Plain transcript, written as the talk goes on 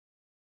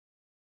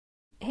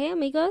Hey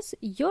amigos,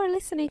 you're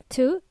listening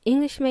to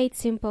English Made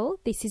Simple.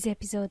 This is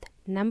episode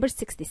number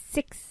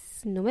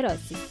 66, número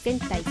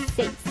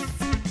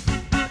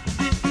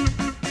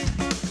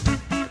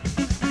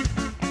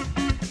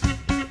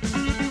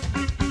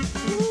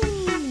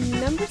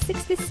 66. Number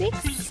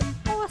 66,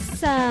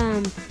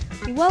 awesome.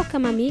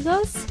 Welcome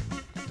amigos.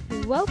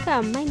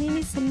 Welcome, my name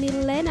is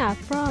Milena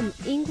from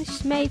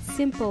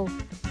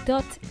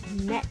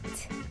EnglishMadeSimple.net.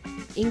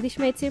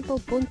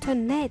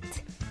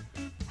 EnglishMadeSimple.net.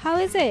 How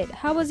is it?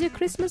 How was your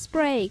Christmas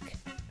break?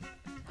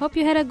 Hope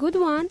you had a good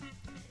one.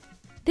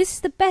 This is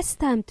the best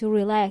time to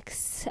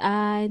relax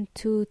and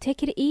to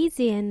take it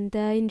easy and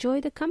enjoy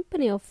the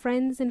company of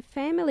friends and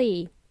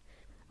family.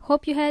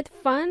 Hope you had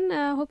fun.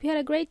 Hope you had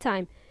a great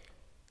time.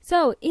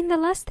 So, in the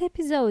last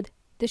episode,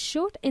 the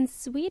short and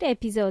sweet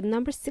episode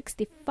number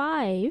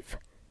 65,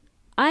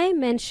 I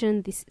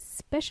mentioned this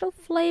special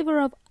flavor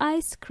of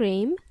ice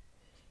cream,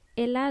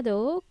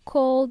 helado,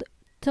 called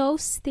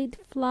toasted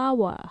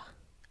flour.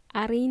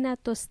 Harina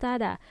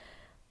tostada.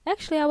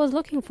 Actually, I was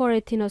looking for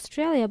it in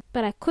Australia,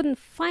 but I couldn't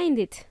find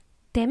it.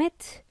 Damn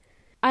it.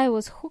 I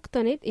was hooked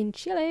on it in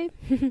Chile.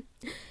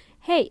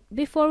 Hey,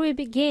 before we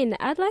begin,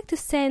 I'd like to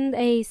send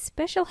a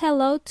special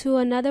hello to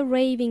another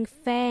raving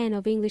fan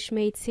of English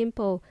Made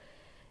Simple.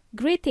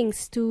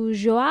 Greetings to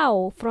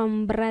João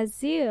from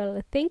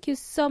Brazil. Thank you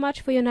so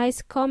much for your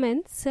nice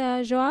comments,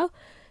 João.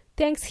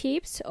 Thanks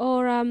heaps.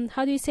 Or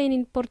how do you say it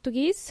in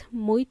Portuguese?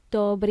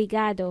 Muito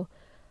obrigado.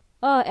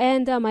 Oh,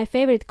 and my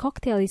favorite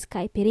cocktail is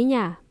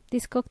caipirinha.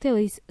 This cocktail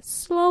is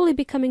slowly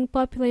becoming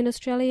popular in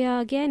Australia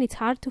again. It's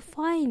hard to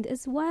find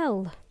as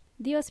well.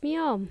 Dios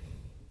mío.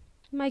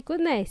 My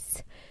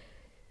goodness.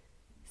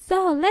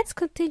 So, let's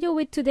continue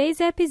with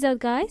today's episode,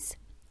 guys.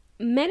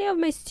 Many of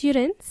my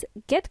students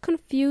get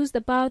confused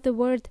about the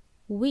word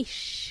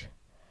wish.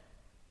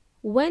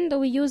 When do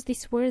we use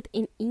this word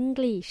in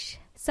English?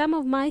 Some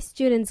of my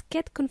students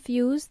get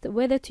confused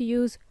whether to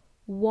use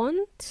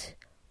want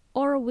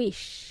or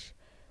wish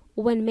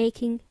when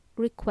making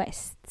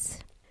requests.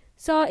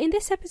 So in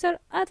this episode,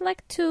 I'd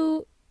like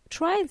to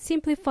try and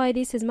simplify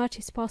this as much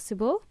as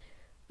possible.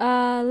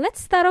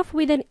 Let's start off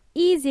with an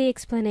easy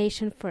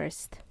explanation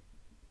first.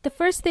 The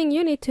first thing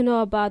you need to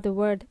know about the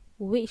word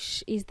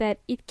wish is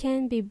that it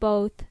can be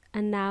both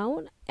a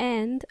noun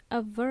and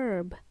a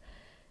verb.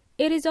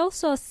 It is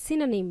also a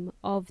synonym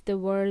of the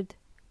word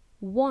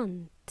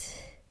want.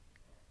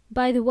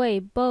 By the way,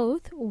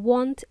 both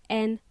want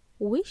and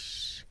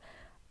wish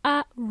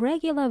are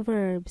regular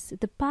verbs.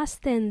 The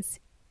past tense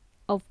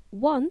of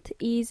want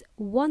is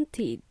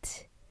wanted,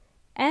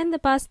 and the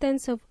past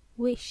tense of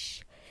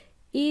wish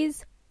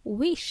is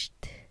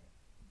wished.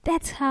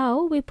 That's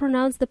how we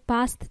pronounce the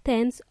past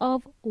tense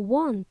of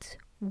want,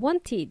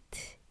 wanted,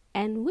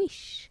 and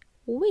wish,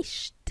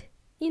 wished.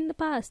 In the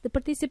past, the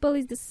participle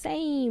is the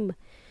same.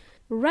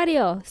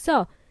 Radio.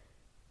 So,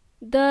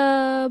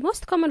 the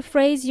most common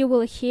phrase you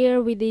will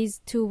hear with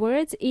these two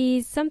words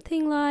is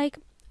something like,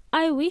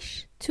 I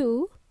wish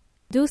to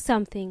do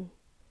something,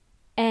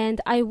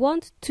 and I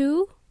want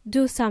to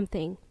do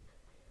something.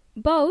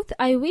 Both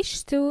I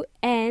wish to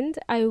and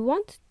I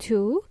want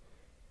to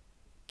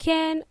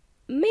can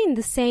mean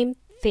the same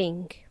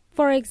thing.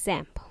 For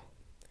example,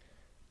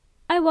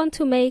 I want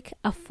to make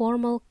a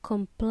formal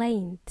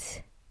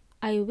complaint.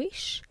 I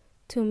wish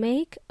to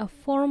make a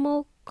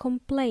formal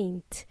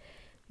complaint.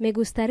 Me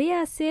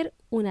gustaría hacer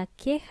una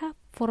queja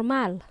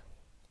formal.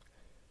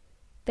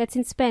 That's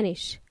in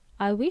Spanish.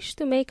 I wish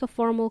to make a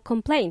formal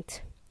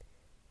complaint.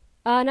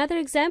 Another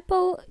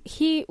example,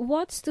 he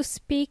wants to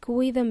speak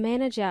with a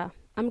manager.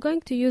 I'm going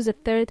to use a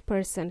third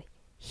person.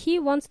 He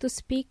wants to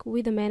speak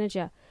with a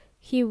manager.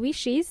 He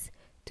wishes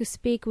to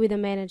speak with a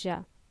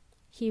manager.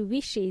 He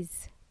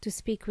wishes to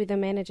speak with a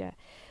manager.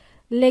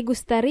 Le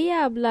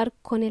gustaría hablar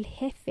con el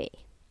jefe.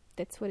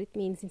 That's what it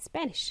means in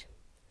Spanish.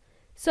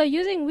 So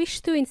using wish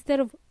to instead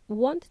of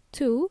want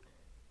to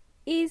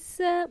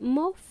is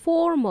more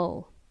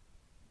formal.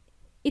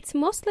 It's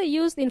mostly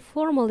used in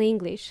formal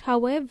English.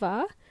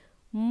 However,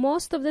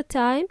 most of the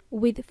time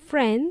with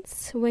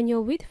friends, when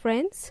you're with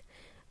friends,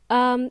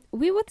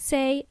 we would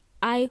say,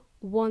 I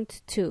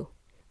want to.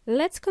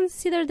 Let's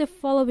consider the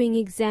following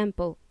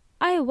example.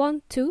 I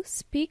want to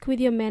speak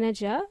with your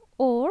manager,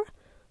 or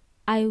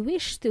I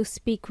wish to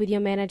speak with your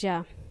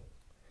manager.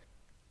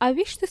 I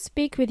wish to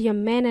speak with your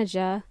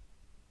manager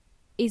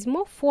is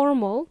more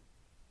formal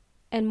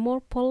and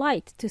more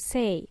polite to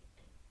say.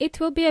 It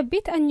will be a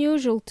bit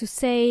unusual to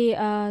say,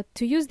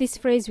 to use this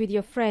phrase with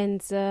your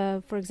friends.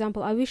 For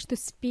example, I wish to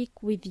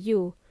speak with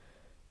you.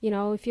 You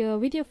know, if you're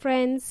with your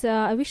friends,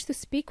 I wish to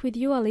speak with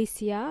you,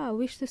 Alicia. I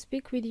wish to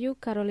speak with you,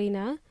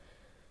 Carolina.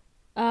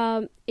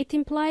 It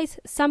implies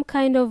some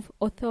kind of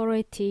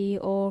authority,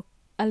 or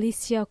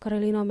Alicia or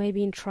Carolina may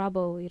be in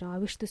trouble. You know, I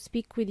wish to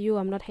speak with you.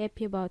 I'm not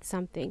happy about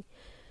something.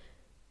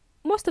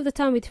 Most of the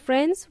time with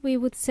friends, we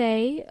would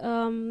say,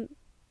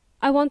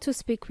 I want to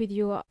speak with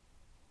you,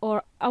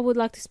 or I would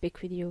like to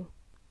speak with you.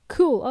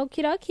 Cool,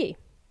 okie dokie.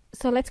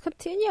 So let's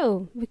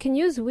continue. We can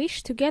use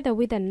wish together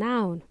with a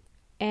noun.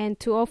 And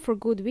to offer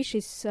good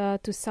wishes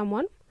to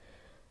someone,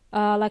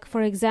 Like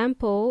for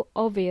example,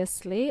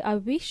 obviously, I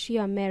wish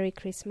you a Merry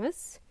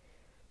Christmas,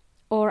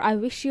 or I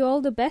wish you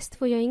all the best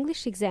for your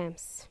English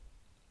exams.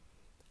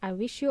 I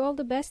wish you all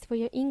the best for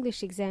your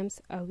English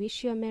exams. I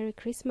wish you a Merry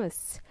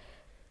Christmas.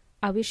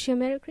 I wish you a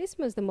Merry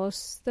Christmas, the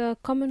most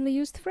commonly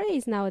used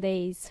phrase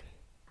nowadays.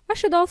 I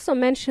should also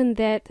mention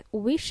that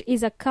wish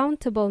is a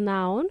countable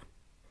noun,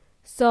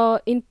 so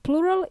in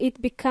plural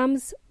it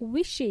becomes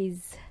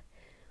wishes.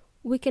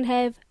 We can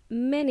have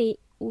many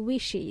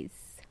wishes.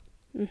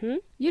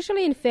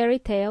 Usually in fairy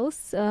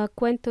tales,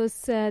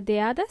 cuentos de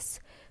hadas,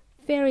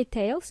 fairy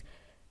tales,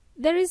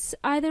 there is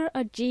either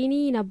a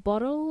genie in a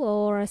bottle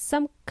or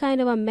some kind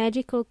of a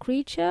magical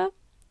creature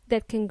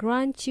that can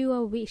grant you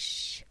a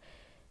wish.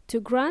 To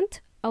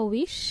grant a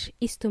wish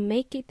is to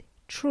make it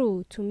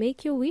true, to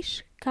make your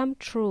wish come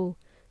true,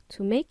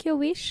 to make your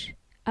wish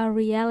a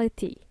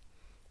reality.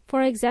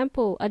 For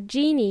example, a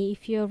genie,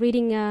 if you're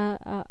reading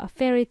a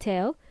fairy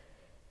tale,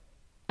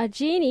 a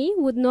genie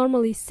would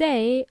normally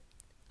say,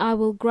 I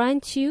will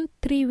grant you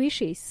 3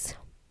 wishes.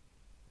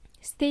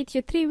 State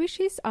your 3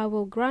 wishes, I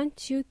will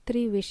grant you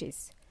 3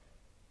 wishes.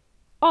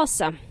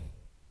 Awesome.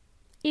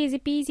 Easy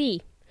peasy.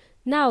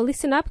 Now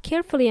listen up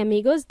carefully,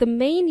 amigos. The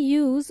main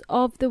use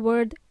of the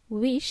word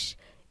wish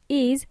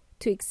is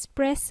to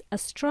express a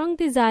strong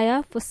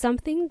desire for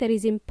something that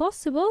is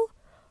impossible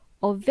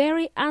or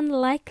very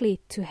unlikely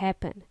to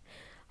happen.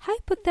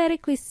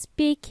 Hypothetically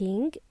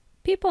speaking,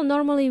 people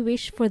normally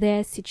wish for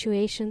their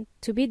situation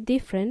to be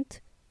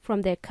different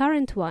from their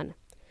current one,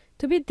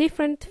 to be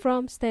different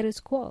from status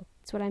quo.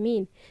 That's what I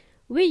mean.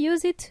 We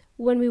use it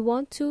when we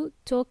want to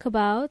talk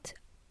about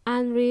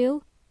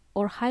unreal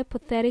or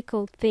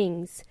hypothetical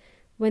things,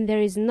 when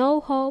there is no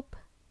hope,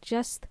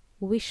 just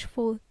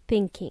wishful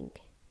thinking.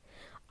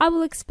 I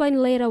will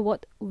explain later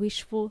what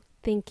wishful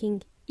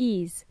thinking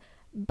is,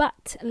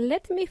 but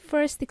let me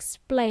first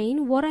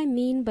explain what I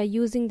mean by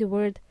using the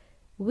word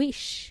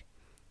wish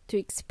to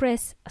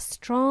express a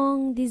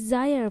strong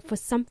desire for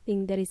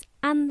something that is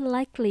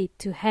unlikely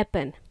to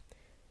happen.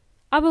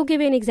 I will give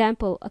you an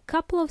example, a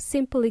couple of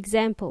simple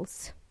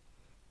examples,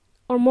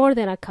 or more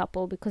than a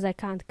couple because I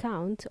can't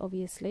count,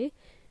 obviously.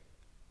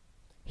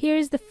 Here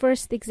is the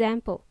first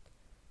example.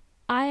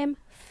 I am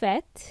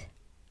fat.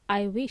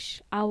 I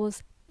wish I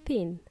was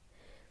thin.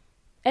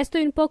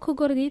 Estoy un poco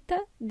gordita.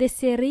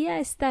 Desearía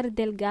estar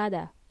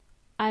delgada.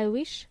 I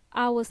wish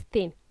I was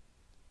thin.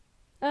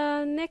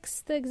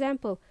 Next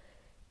example.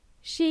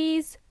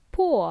 She's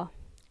poor.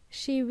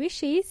 She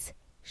wishes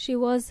she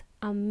was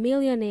a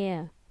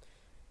millionaire.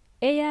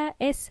 Ella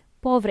es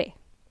pobre.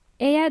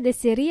 Ella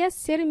desearía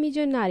ser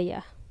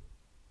millonaria.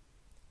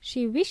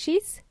 She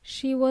wishes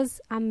she was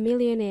a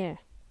millionaire.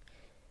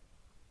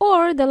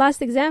 Or the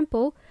last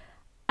example,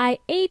 I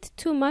ate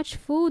too much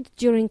food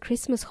during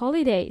Christmas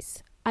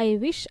holidays. I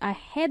wish I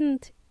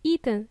hadn't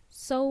eaten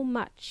so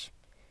much.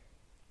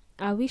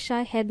 I wish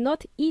I had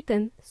not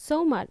eaten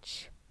so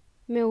much.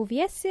 Me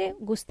hubiese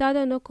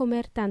gustado no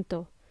comer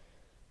tanto.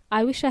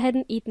 I wish I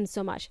hadn't eaten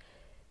so much.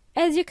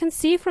 As you can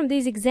see from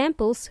these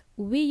examples,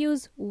 we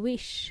use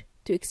wish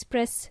to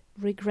express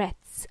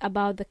regrets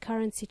about the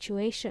current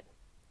situation,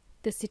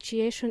 the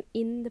situation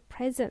in the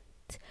present.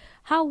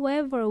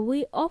 However,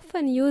 we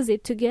often use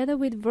it together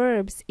with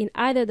verbs in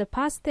either the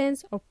past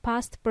tense or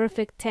past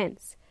perfect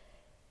tense.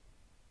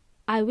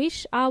 I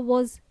wish I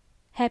was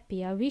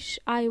happy. I wish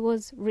I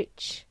was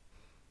rich.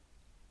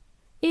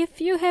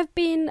 If you have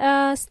been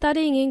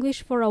studying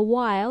English for a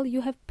while,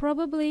 you have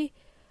probably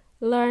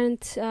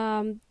learned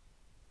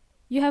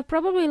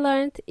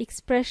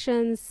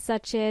expressions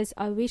such as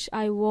I wish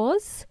I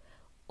was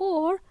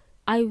or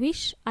I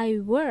wish I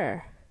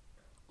were,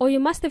 or you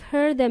must have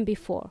heard them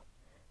before.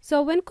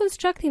 So when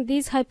constructing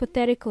these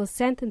hypothetical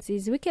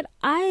sentences, we can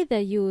either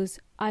use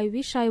I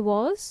wish I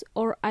was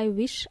or I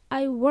wish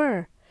I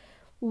were.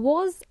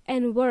 Was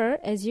and were,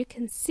 as you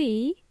can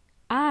see,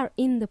 are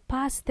in the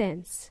past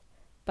tense,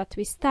 but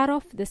we start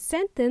off the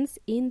sentence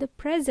in the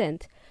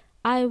present.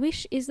 I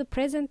wish is the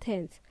present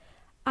tense.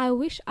 I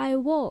wish I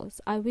was.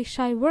 I wish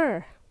I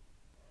were.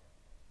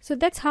 So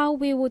that's how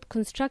we would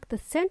construct a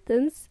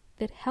sentence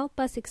that help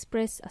us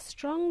express a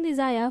strong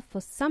desire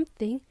for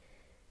something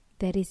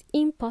that is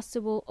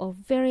impossible or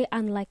very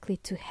unlikely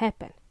to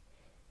happen.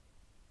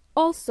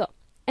 Also,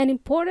 an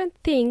important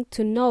thing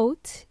to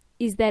note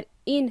is that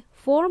in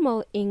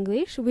formal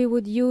English we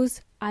would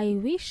use I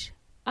wish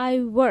I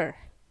were.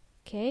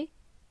 Okay?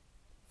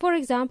 For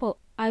example,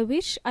 I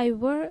wish I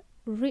were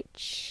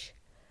rich.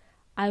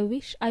 I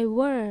wish I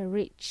were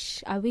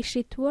rich. I wish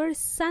it were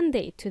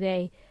Sunday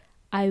today.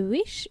 I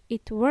wish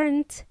it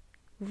weren't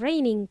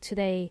raining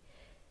today.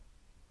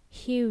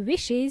 He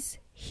wishes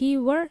he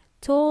were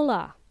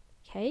taller.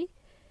 Okay?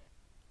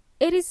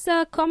 It is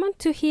common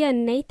to hear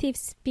native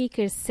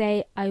speakers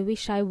say, I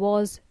wish I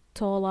was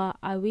taller.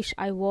 I wish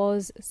I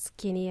was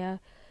skinnier.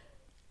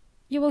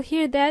 You will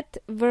hear that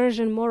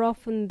version more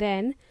often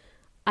than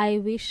I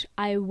wish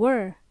I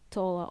were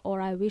taller or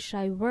I wish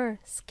I were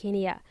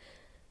skinnier.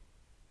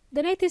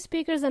 The native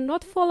speakers are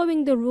not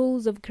following the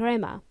rules of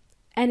grammar.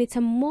 and it's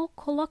a more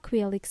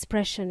colloquial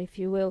expression, if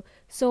you will.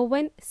 So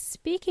when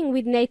speaking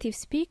with native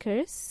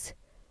speakers,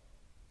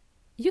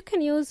 you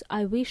can use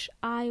I wish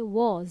I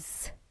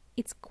was.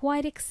 It's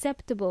quite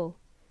acceptable.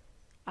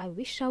 I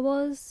wish I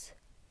was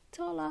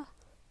taller.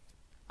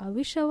 I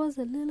wish I was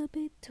a little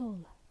bit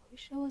taller. I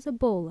wish I was a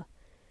bowler.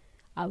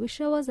 I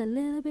wish I was a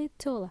little bit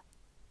taller.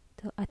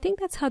 I think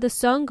that's how the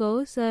song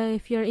goes.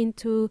 If you're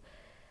into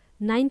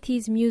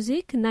 90s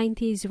music,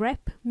 90s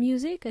rap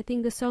music, I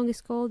think the song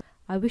is called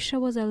I Wish I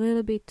Was a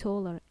Little Bit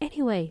Taller.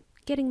 Anyway,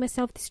 getting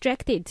myself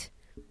distracted.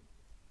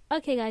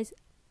 Okay, guys,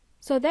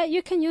 so that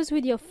you can use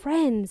with your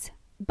friends.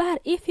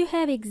 But if you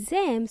have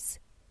exams,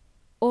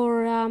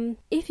 or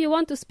if you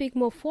want to speak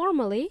more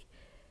formally,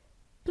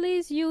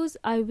 please use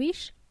I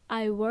wish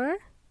I were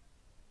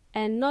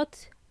and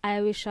not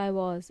I wish I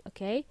was,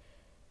 okay?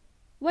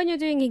 When you're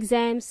doing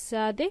exams,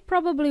 they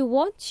probably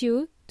want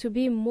you to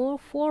be more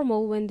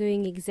formal when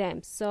doing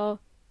exams. So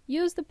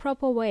use the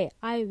proper way.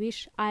 I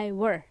wish I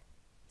were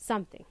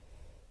something.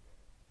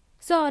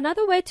 So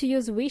another way to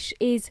use wish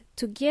is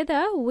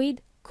together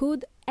with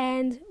could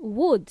and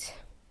would.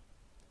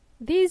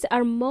 These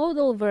are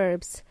modal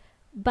verbs,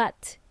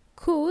 but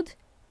could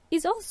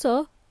is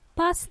also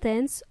past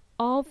tense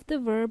of the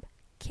verb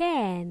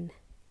can.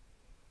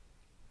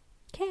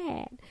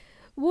 Can.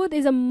 Would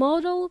is a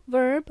modal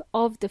verb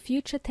of the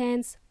future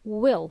tense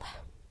will.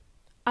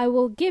 I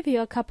will give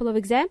you a couple of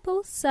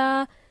examples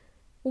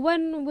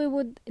when we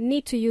would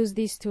need to use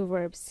these two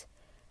verbs.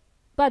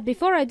 But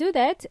before I do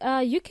that,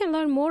 you can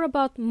learn more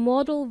about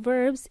modal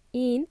verbs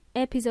in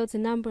episodes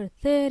number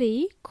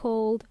 30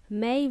 called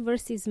may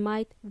versus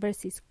might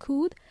versus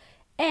could,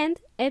 and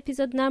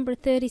episode number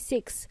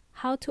 36,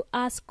 how to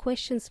ask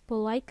questions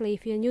politely.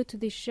 If you're new to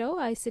this show,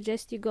 I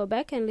suggest you go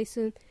back and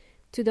listen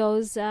to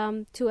those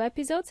two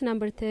episodes,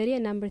 number 30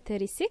 and number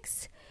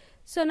 36.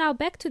 So now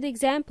back to the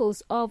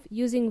examples of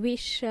using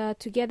wish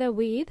together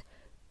with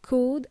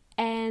could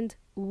and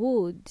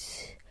would.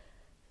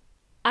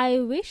 I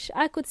wish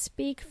I could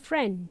speak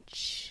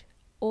French,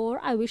 or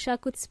I wish I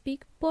could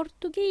speak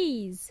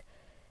Portuguese.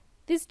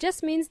 This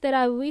just means that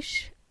I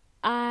wish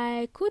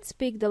I could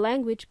speak the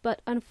language,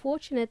 but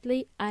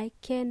unfortunately I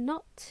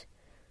cannot.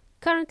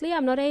 Currently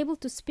I'm not able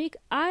to speak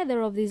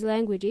either of these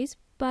languages,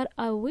 but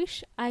I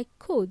wish I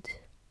could.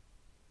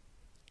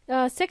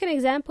 Second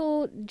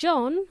example,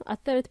 John, a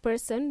third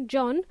person,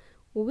 John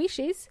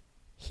wishes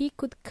he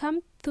could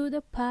come to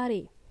the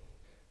party.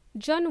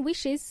 John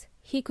wishes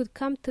he could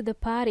come to the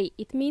party.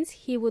 It means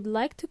he would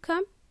like to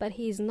come, but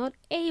he is not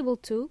able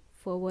to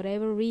for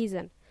whatever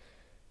reason.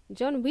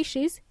 John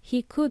wishes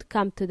he could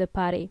come to the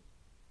party.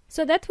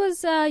 So that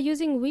was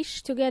using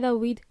wish together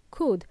with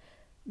could.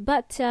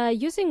 But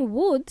using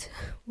would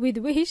with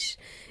wish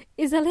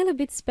is a little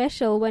bit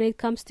special when it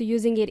comes to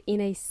using it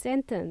in a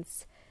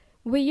sentence.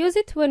 We use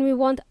it when we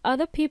want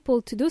other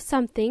people to do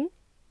something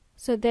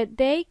so that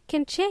they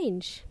can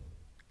change.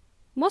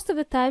 Most of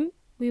the time,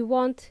 we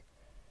want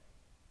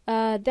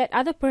that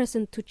other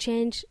person to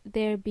change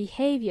their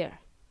behavior.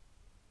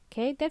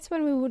 Okay, that's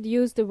when we would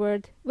use the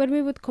word, when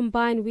we would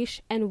combine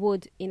wish and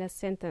would in a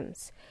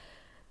sentence.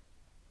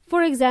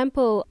 For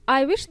example,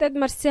 I wish that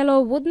Marcelo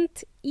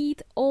wouldn't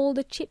eat all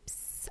the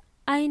chips.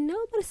 I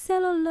know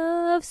Marcelo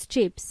loves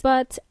chips,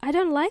 but I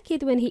don't like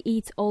it when he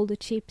eats all the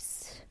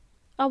chips.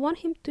 I want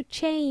him to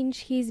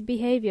change his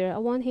behavior. I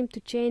want him to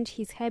change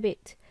his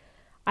habit.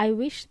 I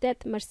wish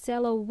that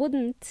Marcelo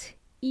wouldn't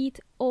eat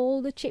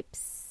all the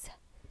chips.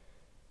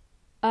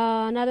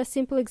 Another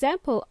simple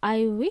example.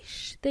 I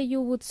wish that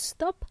you would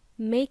stop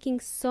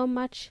making so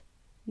much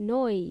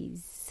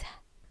noise.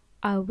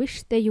 I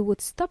wish that you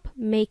would stop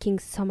making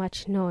so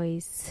much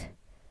noise.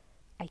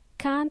 I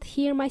can't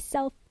hear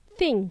myself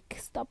think.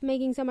 Stop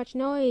making so much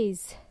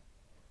noise.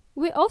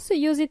 We also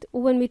use it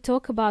when we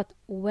talk about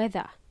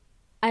weather.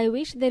 I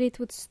wish that it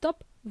would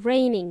stop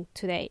raining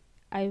today.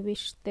 I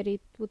wish that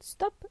it would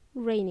stop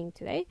raining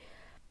today.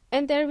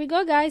 And there we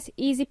go, guys.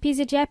 Easy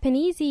peasy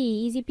Japanesey.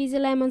 Easy peasy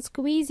lemon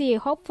squeezy.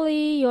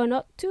 Hopefully you're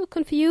not too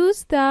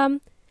confused.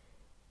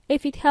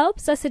 If it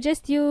helps, I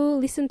suggest you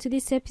listen to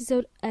this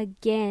episode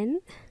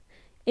again.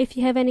 If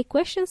you have any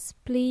questions,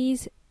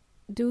 please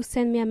do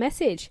send me a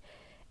message.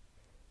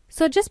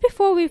 So just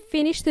before we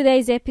finish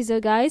today's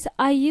episode, guys,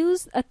 I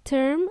used a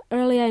term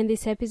earlier in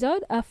this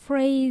episode, a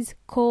phrase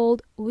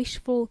called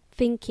wishful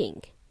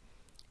thinking.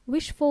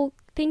 Wishful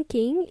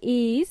thinking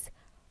is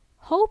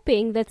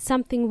hoping that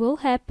something will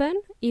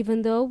happen,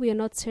 even though we are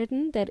not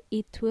certain that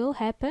it will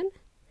happen.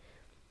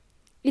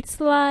 It's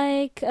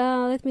like,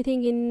 let me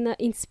think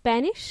in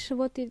Spanish,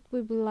 what it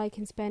would be like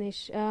in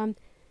Spanish.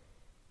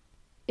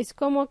 Es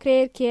como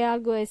creer que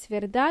algo es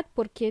verdad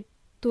porque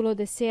tú lo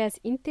deseas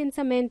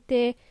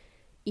intensamente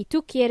y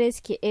tú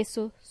quieres que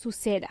eso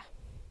suceda.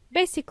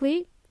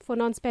 Basically, for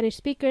non-Spanish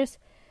speakers,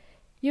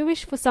 you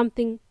wish for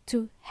something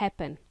to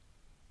happen.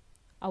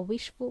 A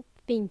wishful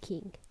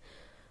thinking.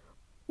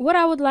 What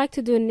I would like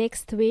to do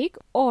next week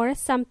or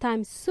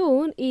sometime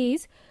soon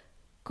is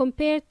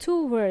compare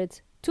two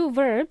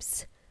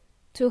verbs,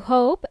 to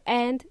hope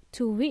and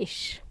to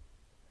wish.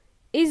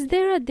 Is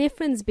there a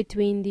difference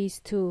between these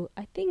two?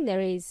 I think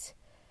there is.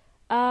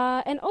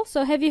 And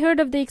also, have you heard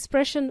of the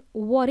expression,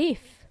 what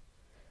if?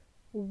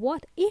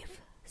 What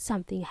if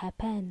something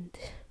happened?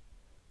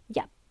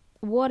 Yeah,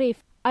 what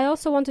if? I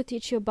also want to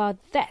teach you about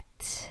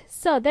that.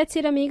 So that's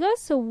it,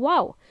 amigos. So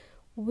wow,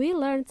 we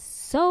learned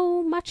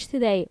so much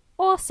today.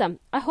 Awesome.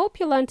 I hope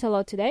you learned a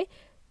lot today.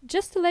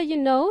 Just to let you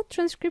know,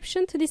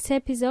 transcription to this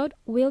episode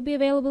will be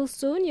available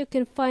soon. You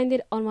can find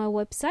it on my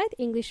website,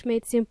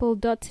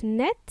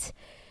 englishmadesimple.net.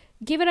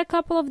 Give it a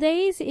couple of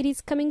days. It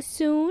is coming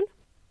soon.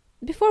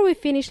 Before we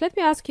finish, let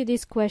me ask you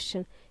this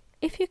question.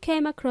 If you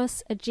came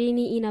across a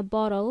genie in a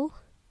bottle,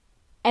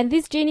 and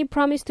this genie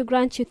promised to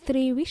grant you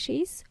 3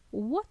 wishes,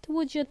 what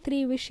would your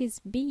 3 wishes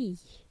be?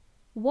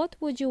 What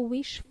would you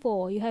wish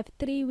for? You have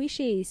 3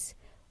 wishes.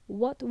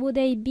 What would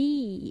they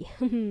be?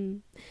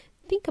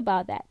 Think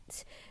about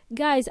that.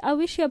 Guys, I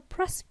wish you a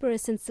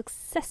prosperous and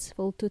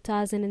successful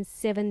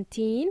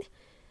 2017.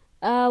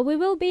 We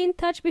will be in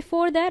touch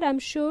before that, I'm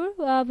sure.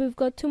 We've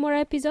got 2 more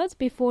episodes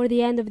before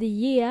the end of the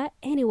year.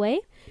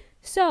 Anyway,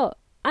 so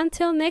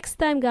until next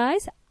time,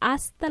 guys.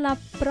 Hasta la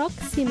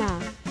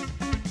próxima.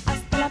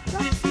 Hasta la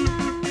próxima.